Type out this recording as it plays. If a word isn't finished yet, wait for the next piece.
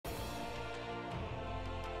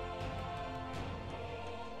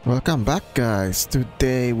Welcome back, guys.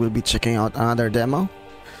 Today we'll be checking out another demo.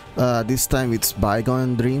 This time it's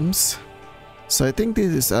Bygone Dreams. So I think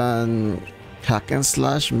this is an hack and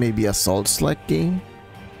slash, maybe a Souls-like game.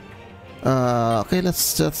 Okay,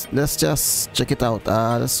 let's just check it out.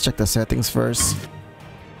 Let's check the settings first.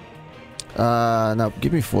 Now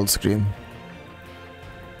give me full screen.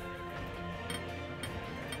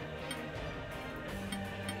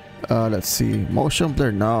 Let's see. Motion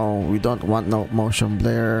blur. No, we don't want no motion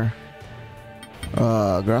blur.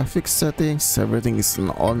 Graphics settings. Everything is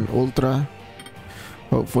on ultra.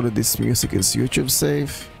 Hopefully this music is YouTube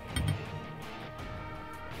safe.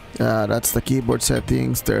 That's the keyboard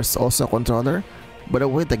settings. There's also a controller. By the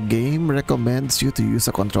way, the game recommends you to use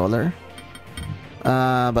a controller.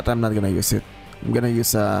 But I'm not gonna use it. I'm gonna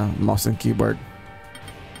use a mouse and keyboard.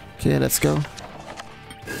 Okay, let's go.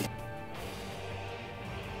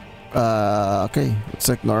 Okay, looks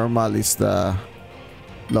like normal is the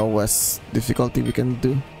lowest difficulty we can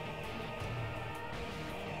do.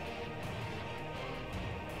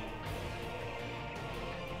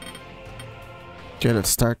 Okay, let's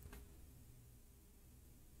start.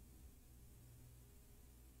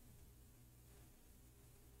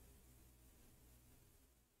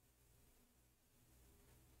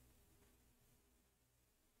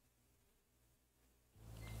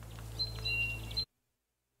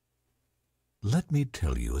 Let me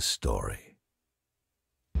tell you a story.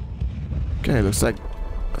 Okay, looks like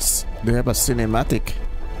they have a cinematic.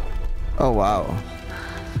 Oh wow.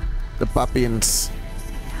 The puppins.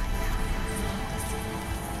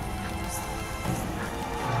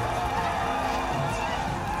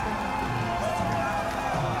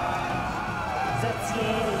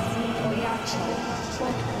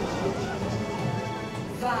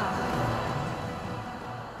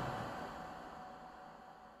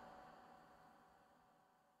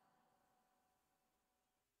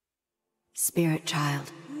 Spirit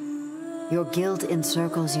child, your guilt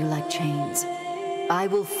encircles you like chains. I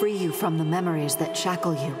will free you from the memories that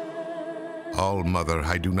shackle you. All-Mother,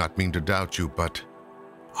 I do not mean to doubt you, but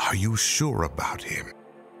are you sure about him?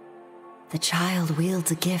 The child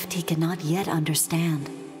wields a gift he cannot yet understand.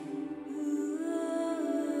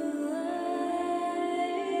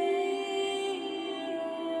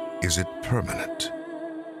 Is it permanent?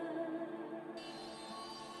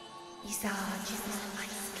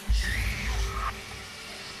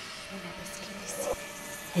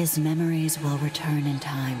 His memories will return in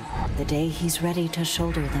time, the day he's ready to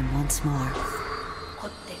shoulder them once more.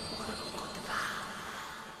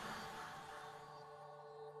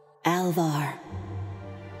 Alvar.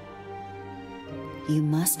 You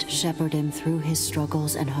must shepherd him through his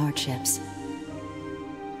struggles and hardships.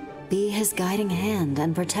 Be his guiding hand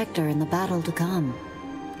and protector in the battle to come.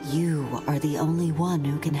 You are the only one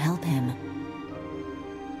who can help him.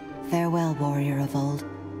 Farewell, warrior of old.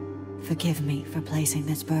 Forgive me for placing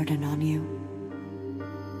this burden on you.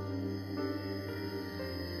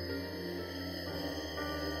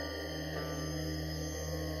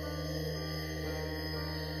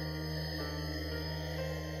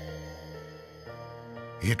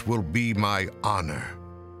 It will be my honor.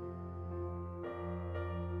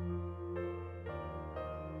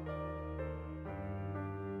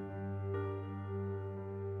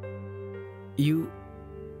 You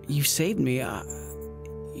saved me.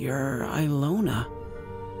 You're Ilona.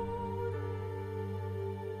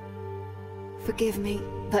 Forgive me,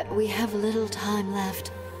 but we have little time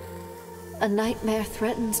left. A nightmare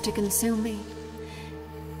threatens to consume me.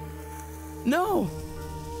 No!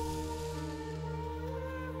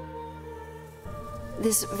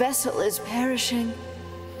 This vessel is perishing.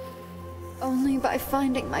 Only by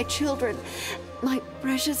finding my children, my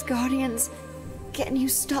precious guardians, can you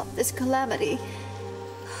stop this calamity.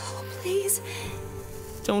 Oh, please.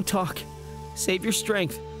 Don't talk. Save your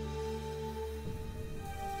strength.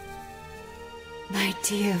 My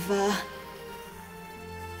dear Va.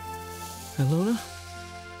 Ilona?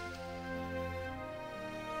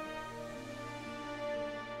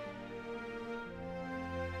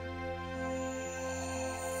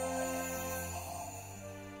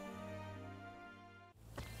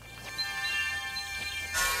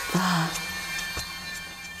 Va.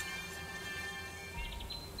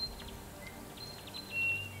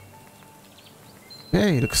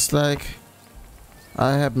 Okay, looks like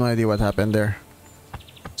I have no idea what happened there.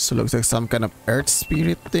 So looks like some kind of earth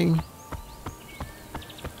spirit thing.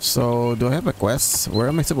 So do I have a quest? Where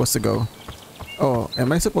am I supposed to go? Oh,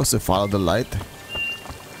 am I supposed to follow the light?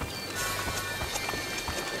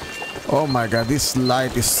 Oh my god, this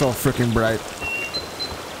light is so freaking bright.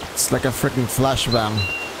 It's like a freaking flashbang.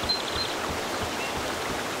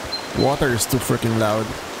 Water is too freaking loud.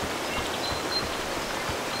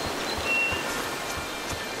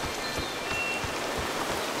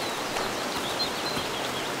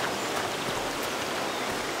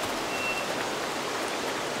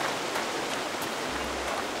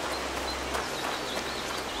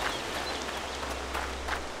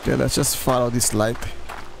 Okay, let's just follow this light.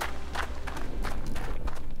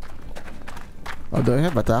 Oh, do I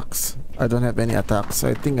have attacks? I don't have any attacks, so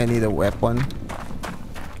I think I need a weapon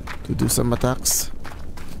to do some attacks.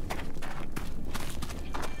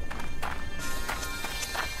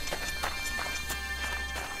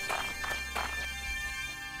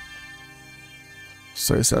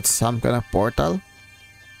 So is that some kind of portal?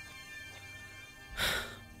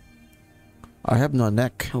 I have no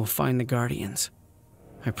neck. I will find the Guardians.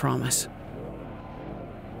 I promise.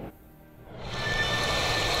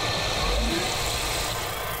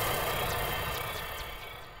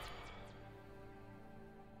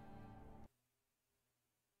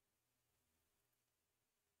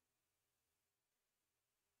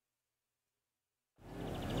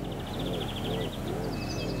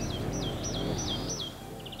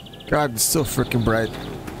 God, it's so freaking bright.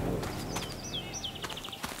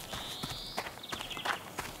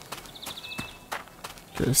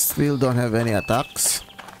 Okay, still don't have any attacks.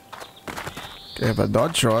 Okay, have a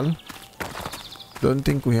dodge roll. Don't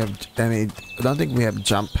think we have any. Don't think we have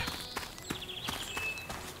jump.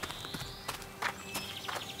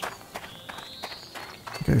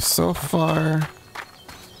 Okay, so far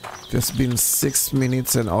it's been 6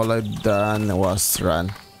 minutes and all I've done was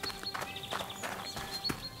run.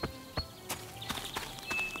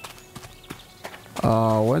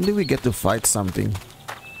 When do we get to fight something?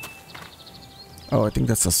 Oh, I think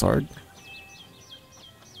that's a sword.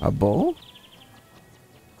 A bow?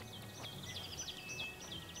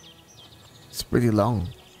 It's pretty long.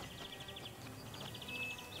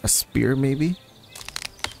 A spear, maybe?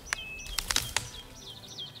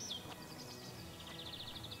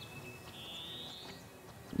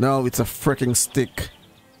 No, it's a freaking stick.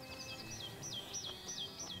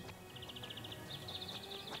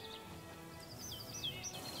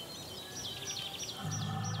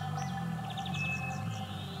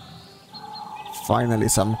 Finally,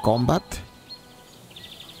 some combat.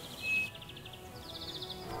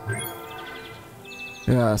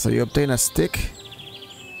 Yeah, so you obtain a stick.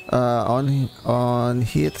 On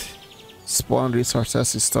hit, spawn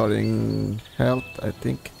resources, restoring health. I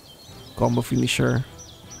think. Combo finisher.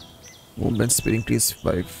 Movement speed increased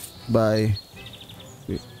by.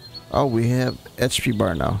 Oh, we have HP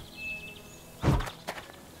bar now.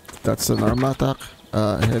 That's a normal attack.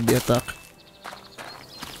 Heavy attack.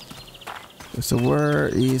 So where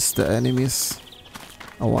is the enemies?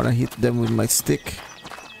 I wanna hit them with my stick.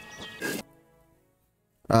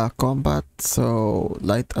 Combat, so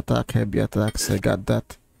light attack, heavy attacks, I got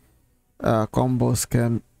that. Combos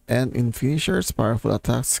can end in finishers, powerful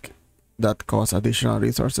attacks that cost additional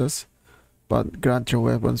resources, but grant your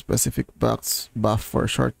weapon specific buff for a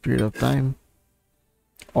short period of time.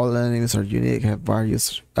 All enemies are unique, have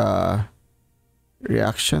various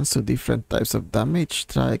reactions to different types of damage.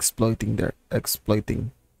 Try exploiting their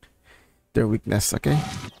weakness. Okay,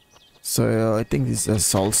 so I think this is a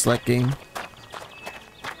Souls-like game.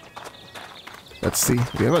 Let's see.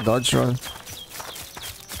 We have a dodge roll.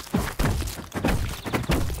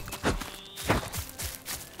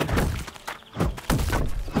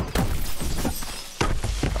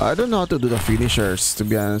 I don't know how to do the finishers, to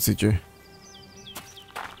be honest with you.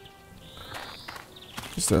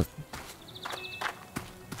 Just that.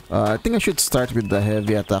 I think I should start with the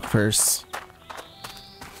heavy attack first.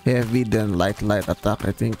 Heavy, then light attack,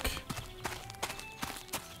 I think.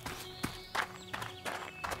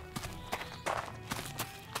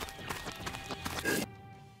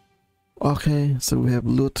 Okay, so we have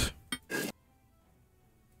loot.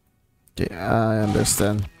 Okay, I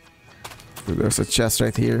understand. So there's a chest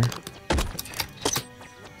right here.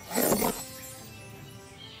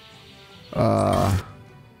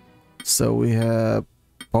 So we have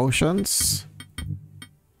potions,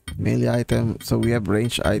 melee item, so we have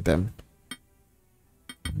range item,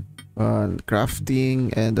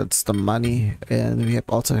 crafting, and that's the money, and we have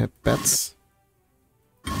also have pets.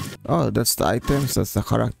 Oh, that's the items, that's the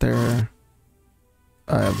character.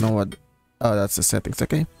 I have no what. Oh, that's the settings.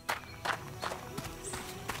 Okay.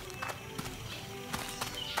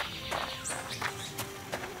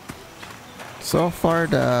 So far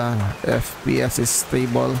the FPS is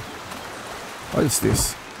stable. What is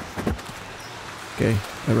this? Okay,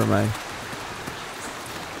 never mind.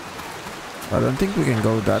 I don't think we can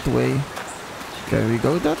go that way. Can we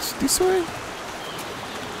go this way?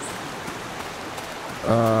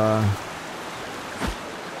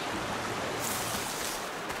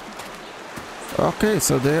 Okay,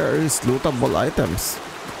 so there is lootable items.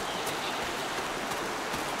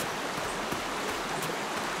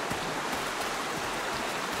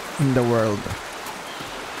 In the world.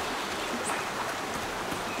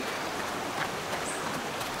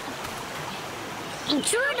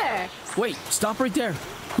 Intruder! Wait, stop right there.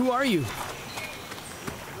 Who are you?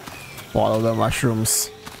 Follow the mushrooms.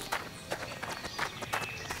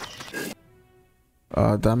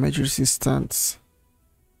 Damage resistance.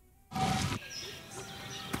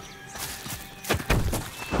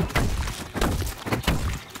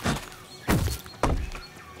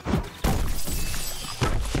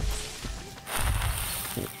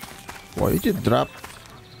 Why did you drop?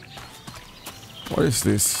 What is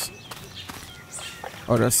this?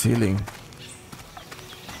 Oh, that's healing.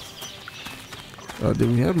 Do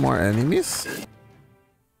we have more enemies?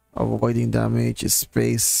 Avoiding damage,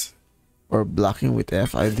 space, or blocking with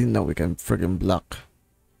F. I didn't know we can friggin' block.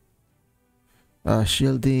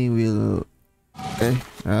 Shielding will... Okay,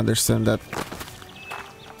 I understand that.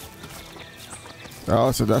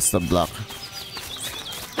 Oh, so that's the block.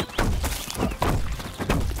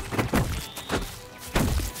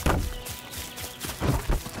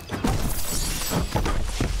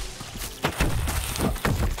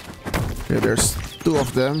 Okay, there's two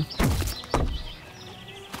of them.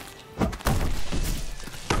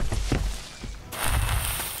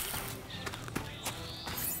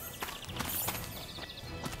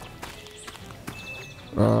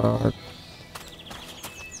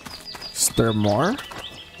 Is there more?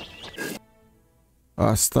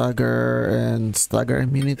 Stagger and stagger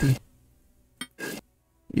immunity.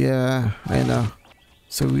 Yeah, I know.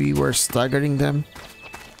 So we were staggering them.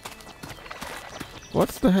 What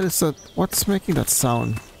the hell is that? What's making that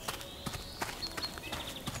sound?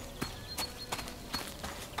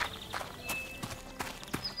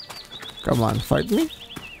 Come on, fight me.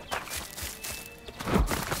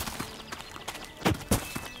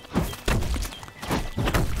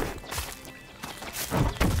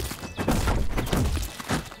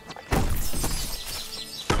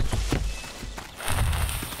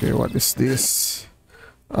 Okay, what is this?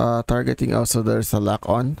 Targeting also, there's a lock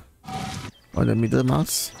on the middle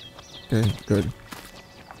mouse. Okay, good.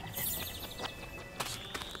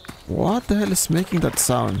 What the hell is making that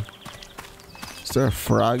sound? Is there a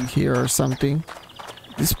frog here or something?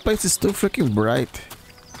 This place is too freaking bright.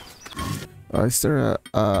 Is there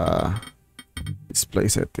a display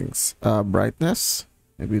settings? Brightness?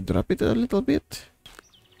 Maybe drop it a little bit.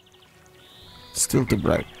 Still too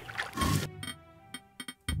bright.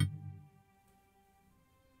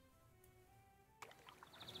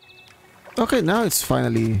 Okay, now it's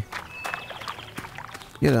finally...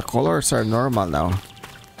 Yeah, the colors are normal now.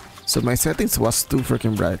 So my settings was too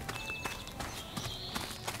freaking bright.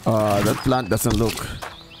 That plant doesn't look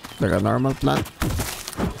like a normal plant.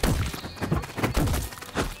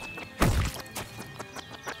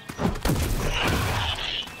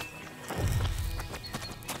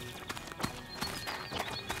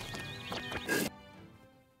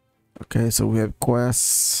 Okay, so we have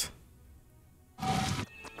quests.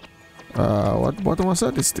 What was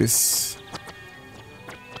that? Is this?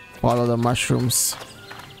 Follow the mushrooms.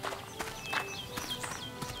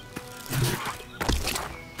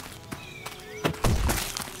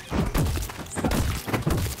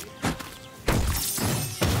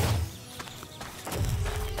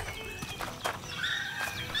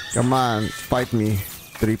 Come on, fight me.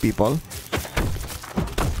 3 people.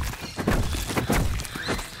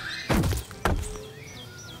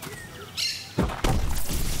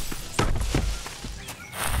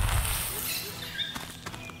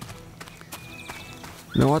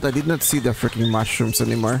 You know what? I did not see the freaking mushrooms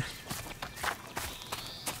anymore.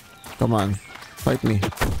 Come on, fight me.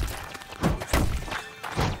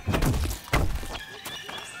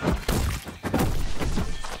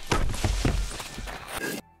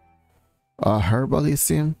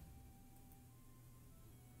 Herbalism?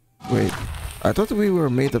 Wait, I thought we were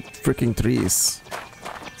made of freaking trees.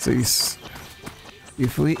 So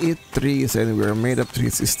if we eat trees and we're made of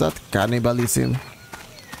trees, is that cannibalism?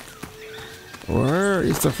 Where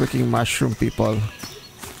is the freaking mushroom people?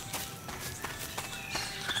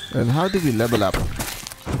 And how do we level up?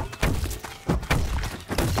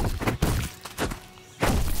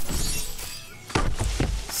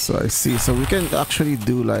 So I see, so we can actually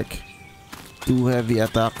do like 2 heavy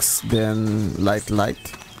attacks, then light.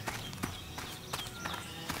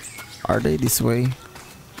 Are they this way?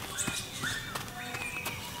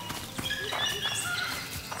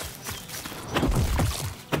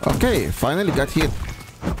 Okay, finally got hit.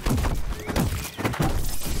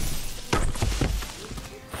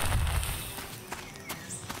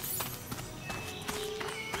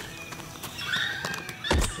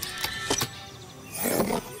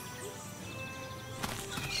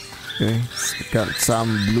 Okay, got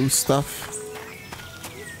some blue stuff.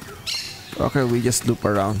 Okay, we just loop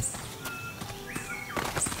around.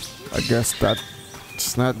 I guess that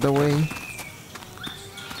It's not the way.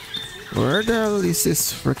 Where the hell is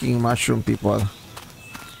this freaking mushroom people?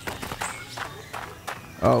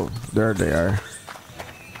 Oh, there they are.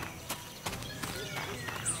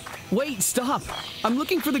 Wait, stop! I'm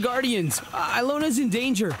looking for the Guardians. Ilona's in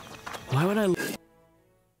danger. Why would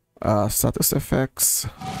Status effects.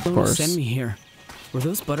 Of Ilona course. send me here? Were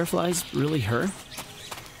those butterflies really her?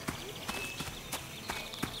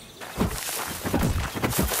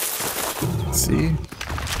 See?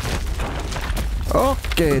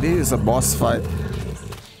 Okay, this is a boss fight.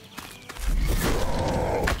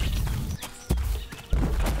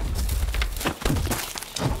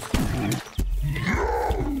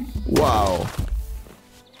 Wow.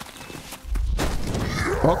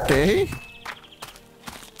 Okay.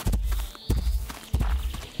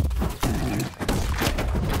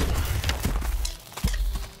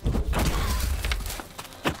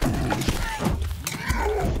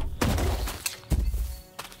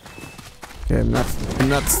 Okay, I'm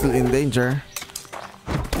not still in danger.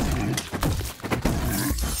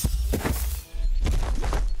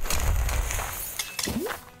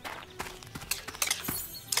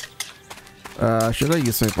 Should I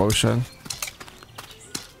use my potion?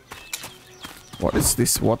 What is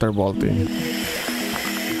this water ball thing?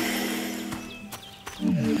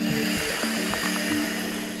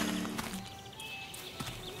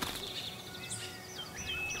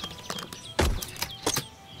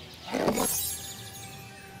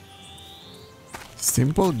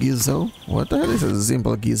 Simple Gizzo? What the hell is a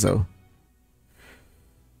simple Gizzo?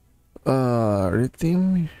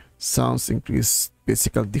 Rhythm sounds increase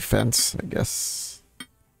physical defense, I guess.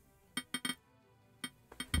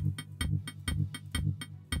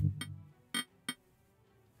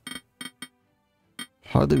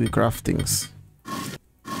 How do we craft things?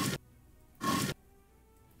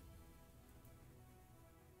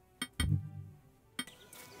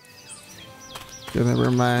 Okay,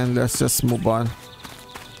 never mind, let's just move on.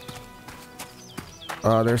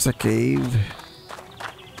 There's a cave.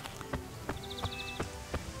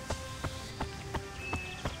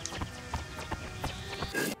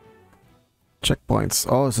 Checkpoints.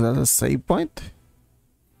 Oh, so that's a save point?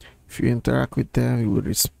 If you interact with them, you will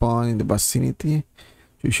respawn in the vicinity.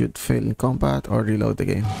 You should fail in combat or reload the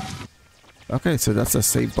game. Okay, so that's a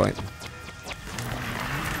save point.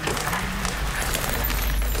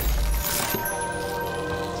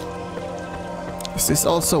 Is this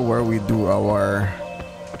also where we do our...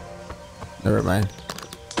 Never mind.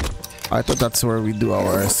 I thought that's where we do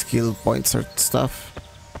our skill points or stuff.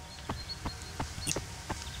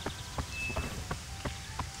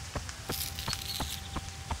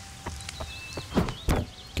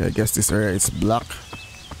 Okay, I guess this area is black.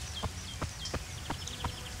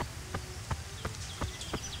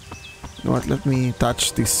 You know what? Let me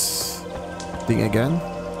touch this thing again.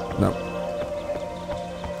 No.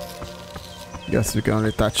 Guess we can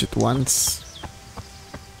only touch it once.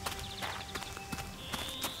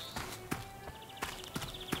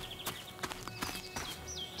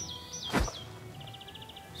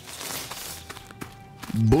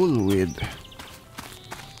 Bullweed.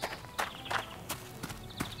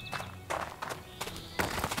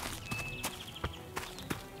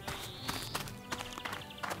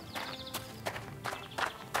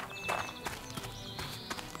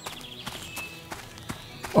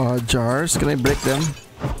 Jars, can I break them?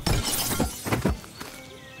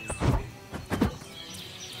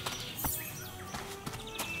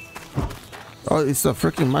 Oh, it's the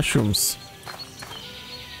freaking mushrooms.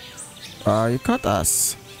 You caught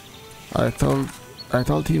us. I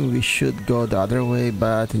told him we should go the other way,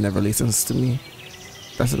 but he never listens to me.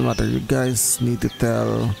 Doesn't matter, you guys need to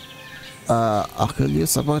tell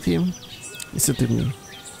Achilles about him. Listen to me.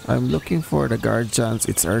 I'm looking for the guardians,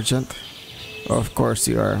 it's urgent. Of course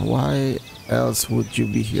you are. Why else would you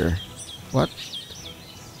be here? What?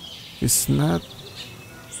 He's not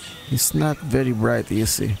very bright,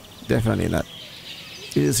 is he? Definitely not.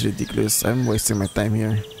 It is ridiculous. I'm wasting my time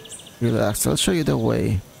here. Relax, I'll show you the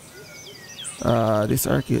way. This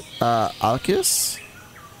Alcius?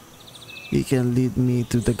 He can lead me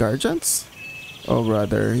to the guardians? Oh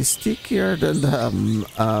brother, he's stickier than the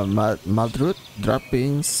mudroot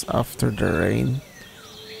droppings after the rain.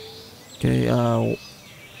 Okay,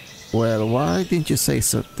 well, why didn't you say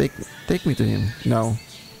so? Take me to him. No.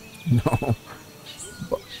 No.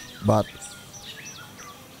 But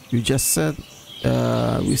you just said,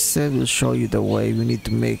 we said we'll show you the way. We need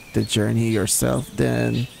to make the journey yourself,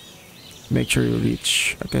 then make sure you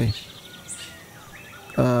reach. Okay.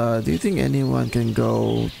 Do you think anyone can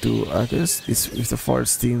go to Agus? If the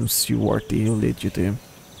forest seems you worthy, he'll lead you to him.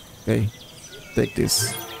 Okay. Take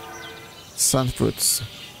this. Sunfruits.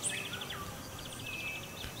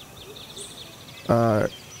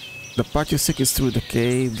 The path you seek is through the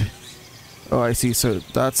cave. Oh, I see. So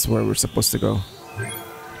that's where we're supposed to go.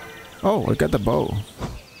 Oh, I got the bow.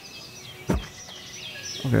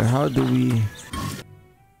 Okay, how do we...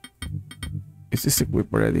 Is this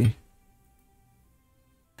equipped already?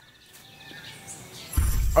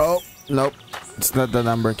 Oh, nope. It's not the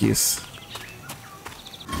number keys.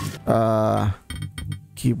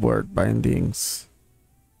 Keyboard bindings.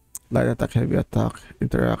 Light attack, heavy attack,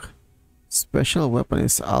 interact. Special weapon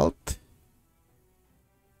is Alt.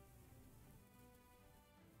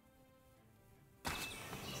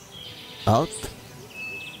 Alt?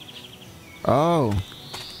 Oh.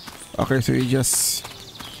 Okay, so you just...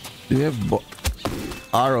 Do you have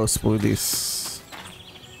arrows for this?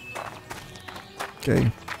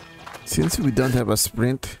 Okay. Since we don't have a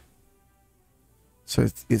sprint, so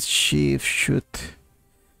it's shift, shoot,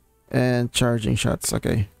 and charging shots.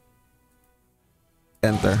 Okay.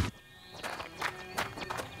 Enter.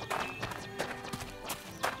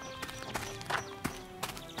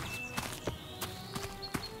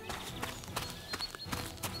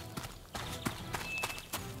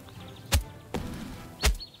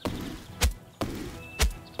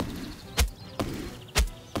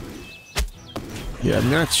 Yeah,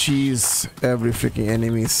 I'm gonna cheese every freaking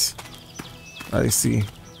enemies. I see.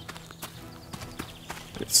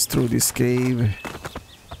 It's through this cave.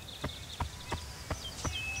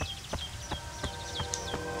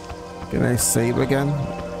 Can I save again?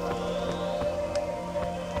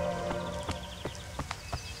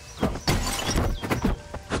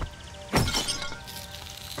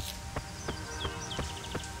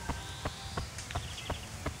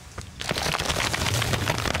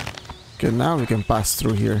 Okay, now we can pass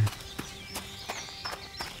through here.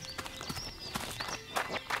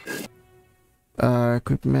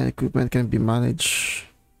 Equipment can be managed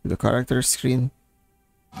with the character screen.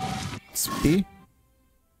 It's P.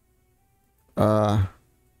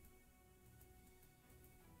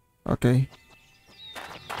 Okay.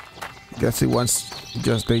 Guess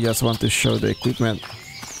they just want to show the equipment.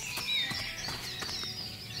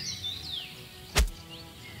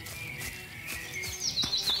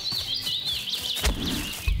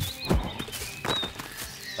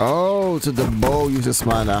 Oh, so the bow uses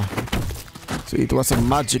mana. So it was a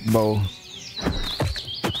magic bow.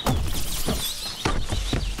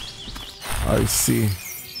 I see.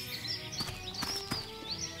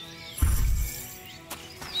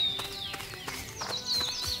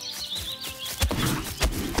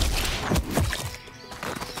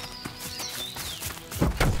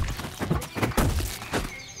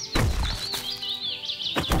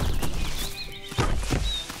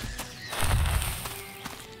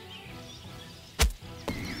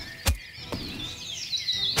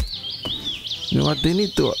 You know what? They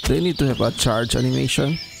need to have a charge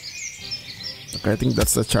animation. Okay, I think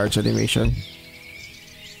that's the charge animation.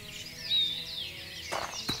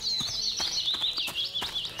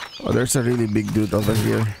 Oh, there's a really big dude over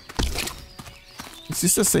here. Is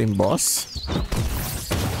this the same boss?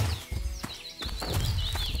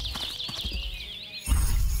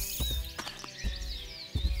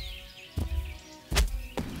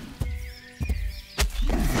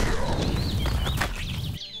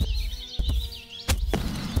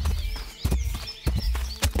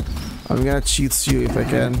 I'm gonna cheat you if I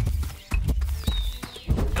can.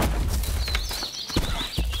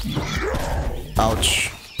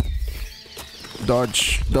 Ouch.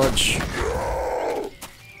 Dodge, dodge.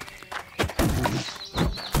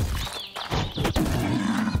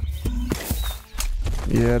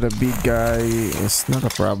 Yeah, the big guy is not a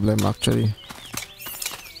problem actually.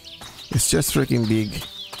 It's just freaking big,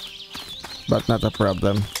 but not a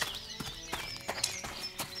problem.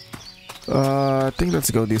 I think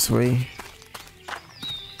let's go this way.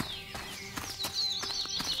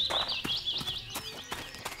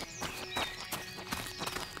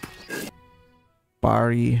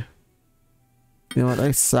 Parry. You know what?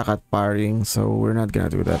 I suck at parrying, so we're not gonna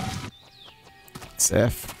do that. It's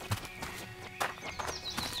F.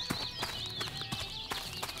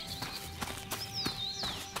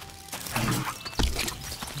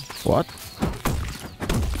 What?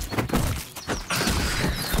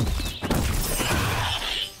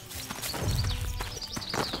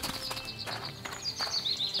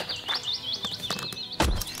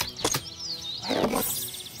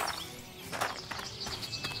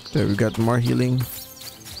 There, we got more healing.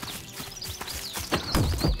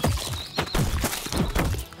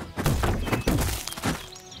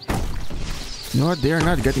 You know what? They are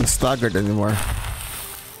not getting staggered anymore.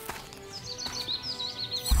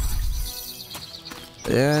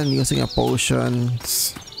 And using a potion.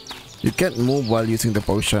 You can't move while using the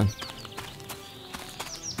potion.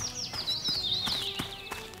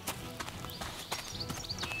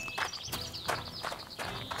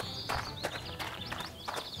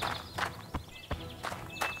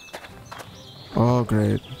 Oh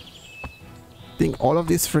great. I think all of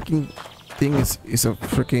this freaking thing is a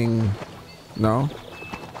freaking... No?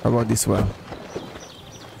 How about this one?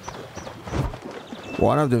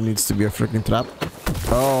 One of them needs to be a freaking trap.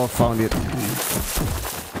 Oh, found it.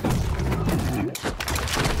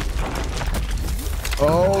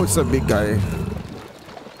 Oh, it's a big guy.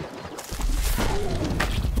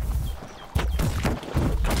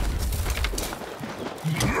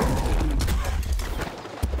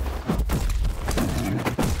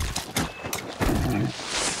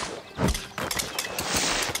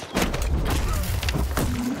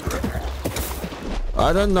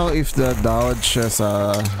 I don't know if the dodge has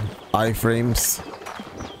iframes.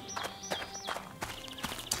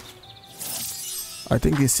 I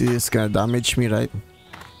think this is gonna damage me, right?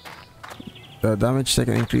 The damage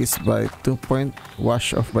taken increased by 2 point,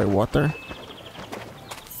 wash off by water.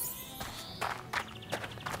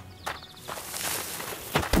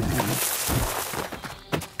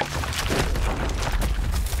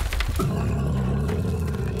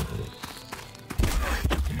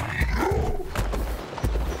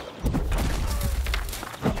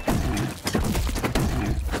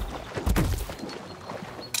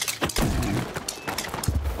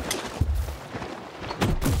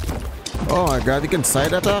 Oh my god, you can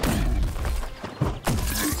side attack?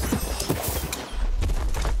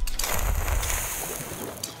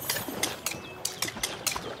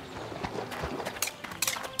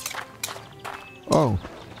 Oh.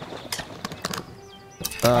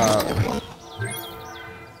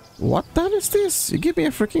 What the hell is this? You give me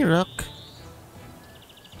a freaking rock.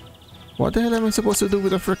 What the hell am I supposed to do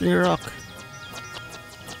with a freaking rock?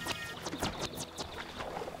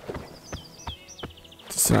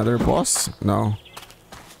 Another boss? No.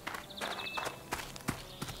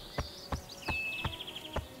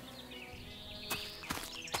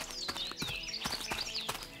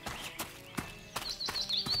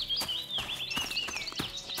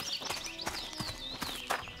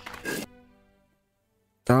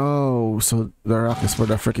 Oh, so the rock is for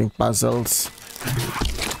the freaking puzzles.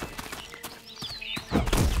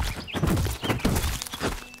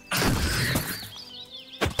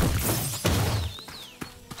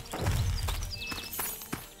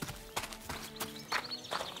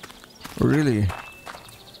 Really?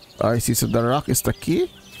 I see, so the rock is the key?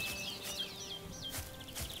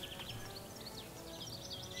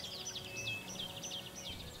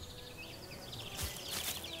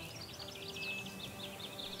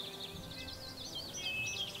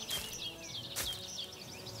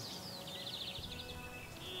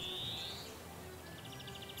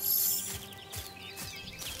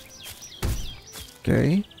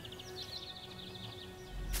 Okay.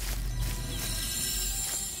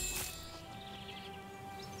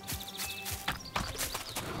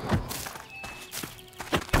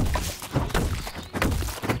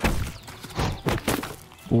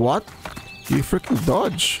 What? You freaking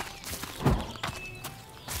dodge.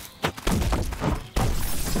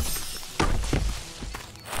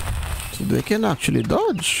 So they can actually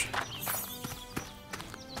dodge.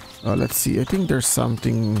 Oh, let's see. I think there's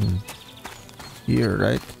something here,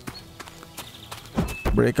 right?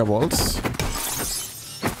 Breakables.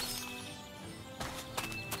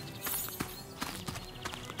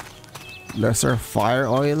 Lesser fire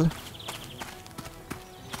oil.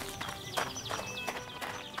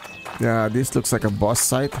 Yeah, this looks like a boss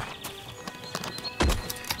site.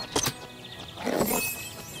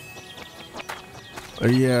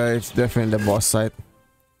 Yeah, it's definitely the boss site.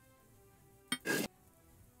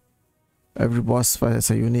 Every boss fight has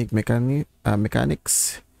a unique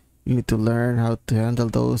mechanics. You need to learn how to handle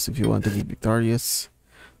those if you want to be victorious.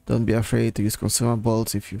 Don't be afraid to use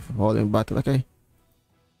consumables if you fall in battle. Okay.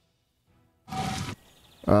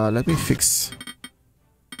 Let me fix.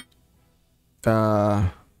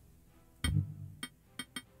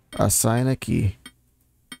 Assign a key.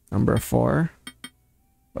 Number 4.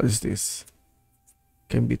 What is this?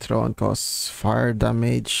 Can be thrown, cause fire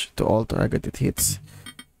damage to all targeted hits.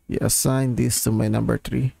 You assign this to my number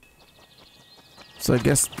 3. So I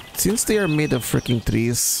guess since they are made of freaking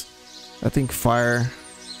trees, I think fire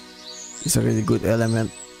is a really good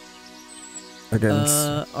element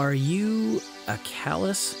against. Are you a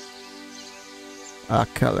callus? A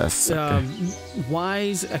callus. Okay.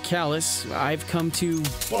 Wise a callus. I've come to.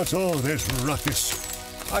 What's all this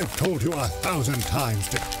ruckus? I've told you 1,000 times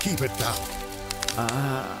to keep it down.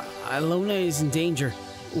 Ilona is in danger.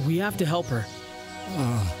 We have to help her.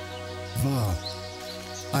 Va.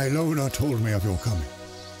 Ilona told me of your coming.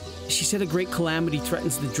 She said a great calamity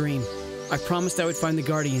threatens the dream. I promised I would find the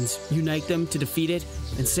Guardians, unite them to defeat it,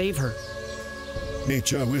 and save her.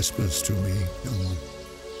 Nature whispers to me, young one.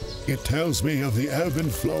 It tells me of the ebb and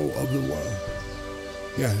flow of the world.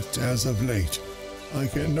 Yet, as of late, I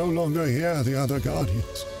can no longer hear the other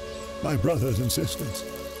Guardians, my brothers and sisters.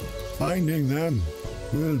 Finding them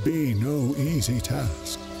will be no easy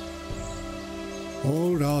task.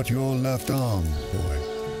 Hold out your left arm, boy.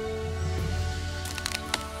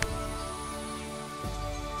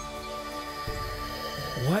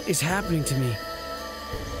 What is happening to me?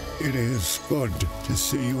 It is good to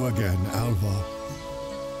see you again, Alva.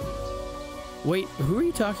 Wait, who are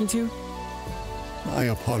you talking to? I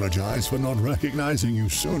apologize for not recognizing you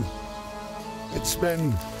sooner. It's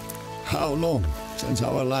been how long since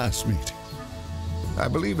our last meeting? I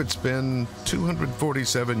believe it's been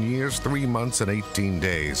 247 years, 3 months, and 18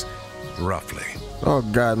 days, roughly. Oh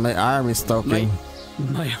god, my arm is talking.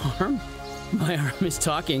 My arm? My arm is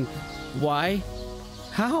talking. Why?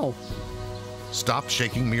 How? Stop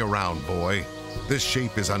shaking me around, boy. This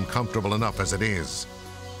shape is uncomfortable enough as it is.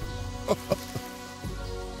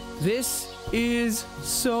 This is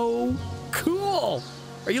so cool.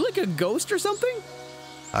 Are you like a ghost or something?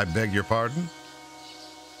 I beg your pardon?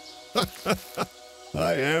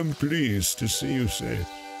 I am pleased to see you safe.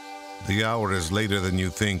 The hour is later than you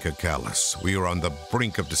think, Acalis. We are on the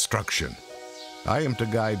brink of destruction. I am to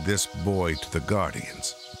guide this boy to the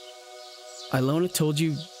Guardians. Ilona told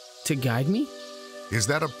you to guide me? Is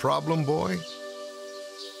that a problem, boy?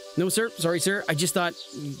 No, sir. Sorry, sir. I just thought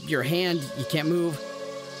your hand, you can't move.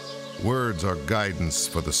 Words are guidance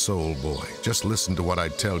for the soul, boy. Just listen to what I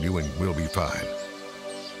tell you and we'll be fine.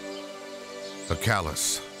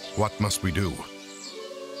 Acalis, what must we do?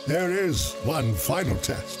 There is one final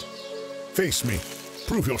test. Face me.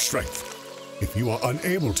 Prove your strength. If you are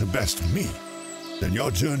unable to best me, then your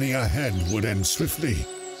journey ahead would end swiftly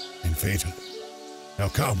and fatally. Now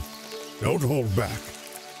come. Don't hold back.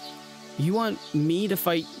 You want me to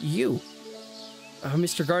fight you?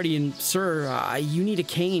 Mr. Guardian, sir, you need a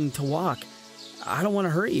cane to walk. I don't want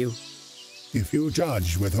to hurt you. If you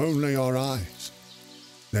judge with only your eyes,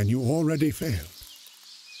 then you already failed.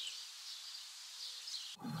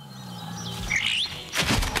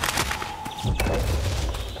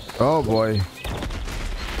 Oh boy.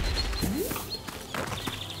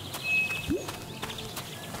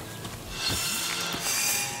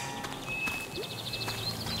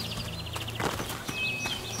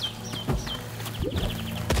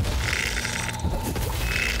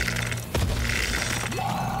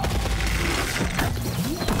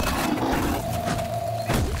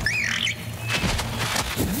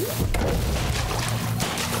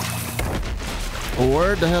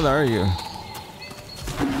 Where the hell are you?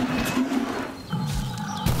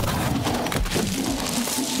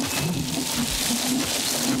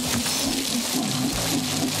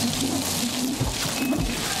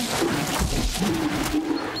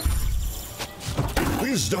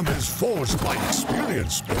 Wisdom is forged by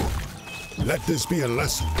experience, boy. Let this be a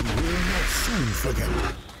lesson you will not soon forget.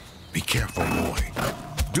 Be careful, boy.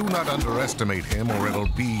 Do not underestimate him or it'll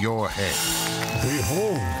be your head.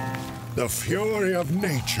 Behold, the fury of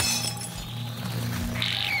nature.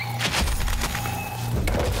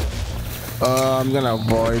 I'm gonna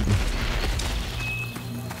avoid.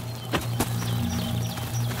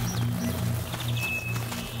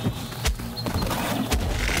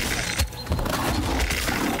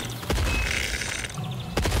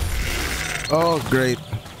 Oh, great.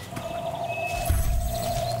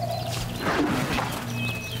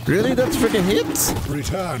 Really? That's freaking hits?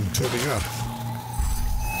 Return to the earth.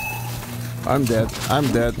 I'm dead.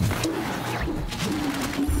 I'm dead.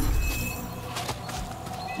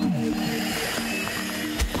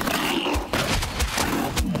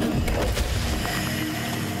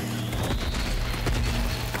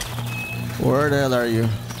 Where the hell are you?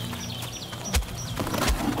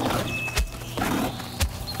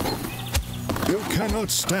 You cannot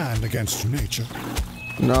stand against nature.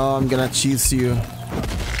 No, I'm gonna cheese you.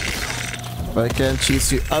 If I can't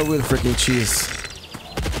cheese you, I will freaking cheese.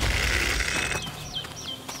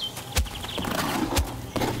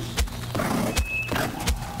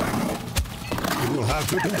 You will have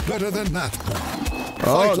to do better than that, boy.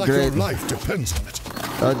 Oh, Fight like great. your life depends on it.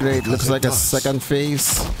 Oh, great. Looks like a does. second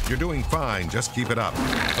phase. You're doing fine, just keep it up.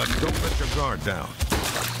 But don't let your guard down.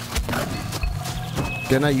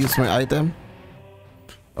 Can I use my item?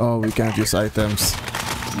 Oh, we can't use items.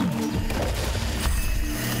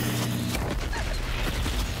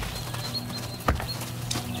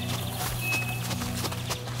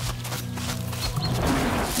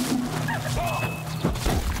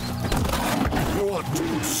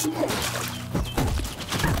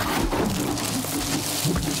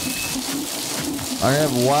 I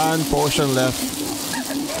have one potion left.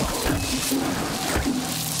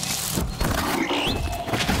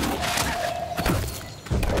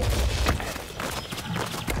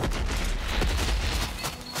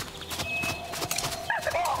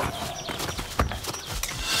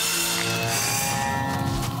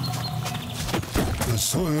 The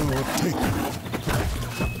soil will take you.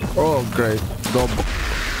 Oh, great. Go.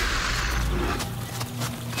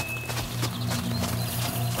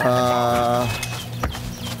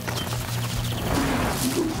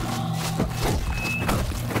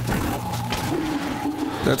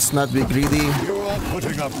 Let's not be greedy. You are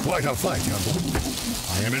putting up quite a fight, young one.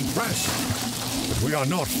 I am impressed, but we are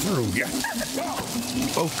not through yet.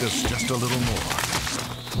 Focus just a little more.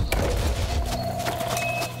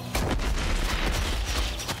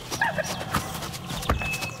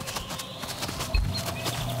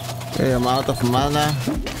 Okay, I'm out of mana.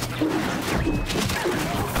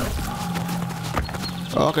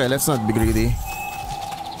 Okay, let's not be greedy.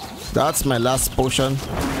 That's my last potion.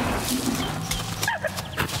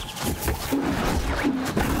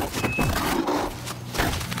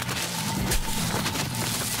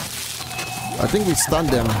 I think we stunned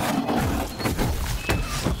them.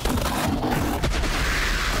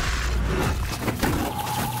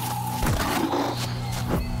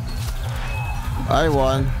 I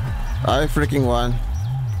won. I freaking won.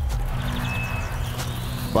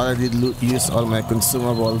 But I did use all my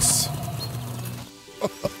consumables.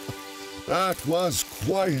 That was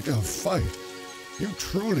quite a fight. You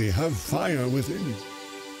truly have fire within you,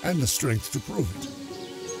 and the strength to prove it.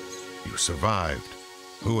 You survived.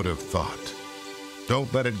 Who would have thought?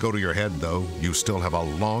 Don't let it go to your head, though. You still have a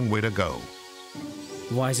long way to go.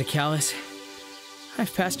 Wise Callus,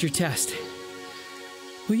 I've passed your test.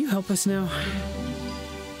 Will you help us now?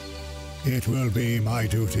 It will be my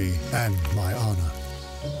duty and my honor.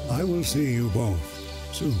 I will see you both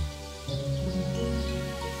soon.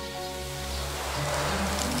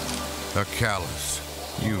 Callus,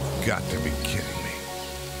 you've got to be kidding me.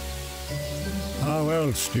 How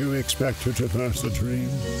else do you expect to traverse a dream,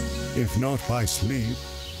 if not by sleep?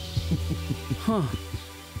 Huh.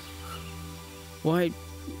 Why,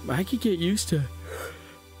 I could get used to...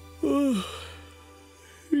 I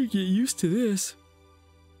could get used to this.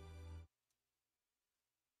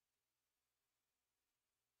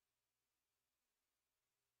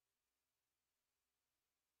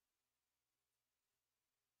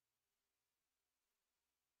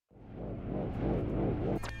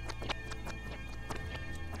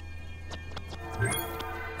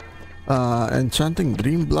 Enchanting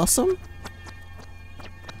Dream Blossom?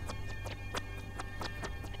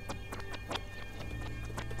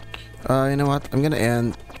 You know what? I'm gonna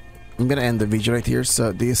end the video right here.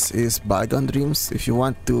 So this is Bygone Dreams. If you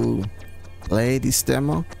want to play this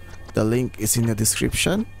demo, the link is in the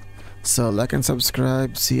description. So like and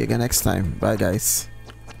subscribe. See you again next time. Bye guys.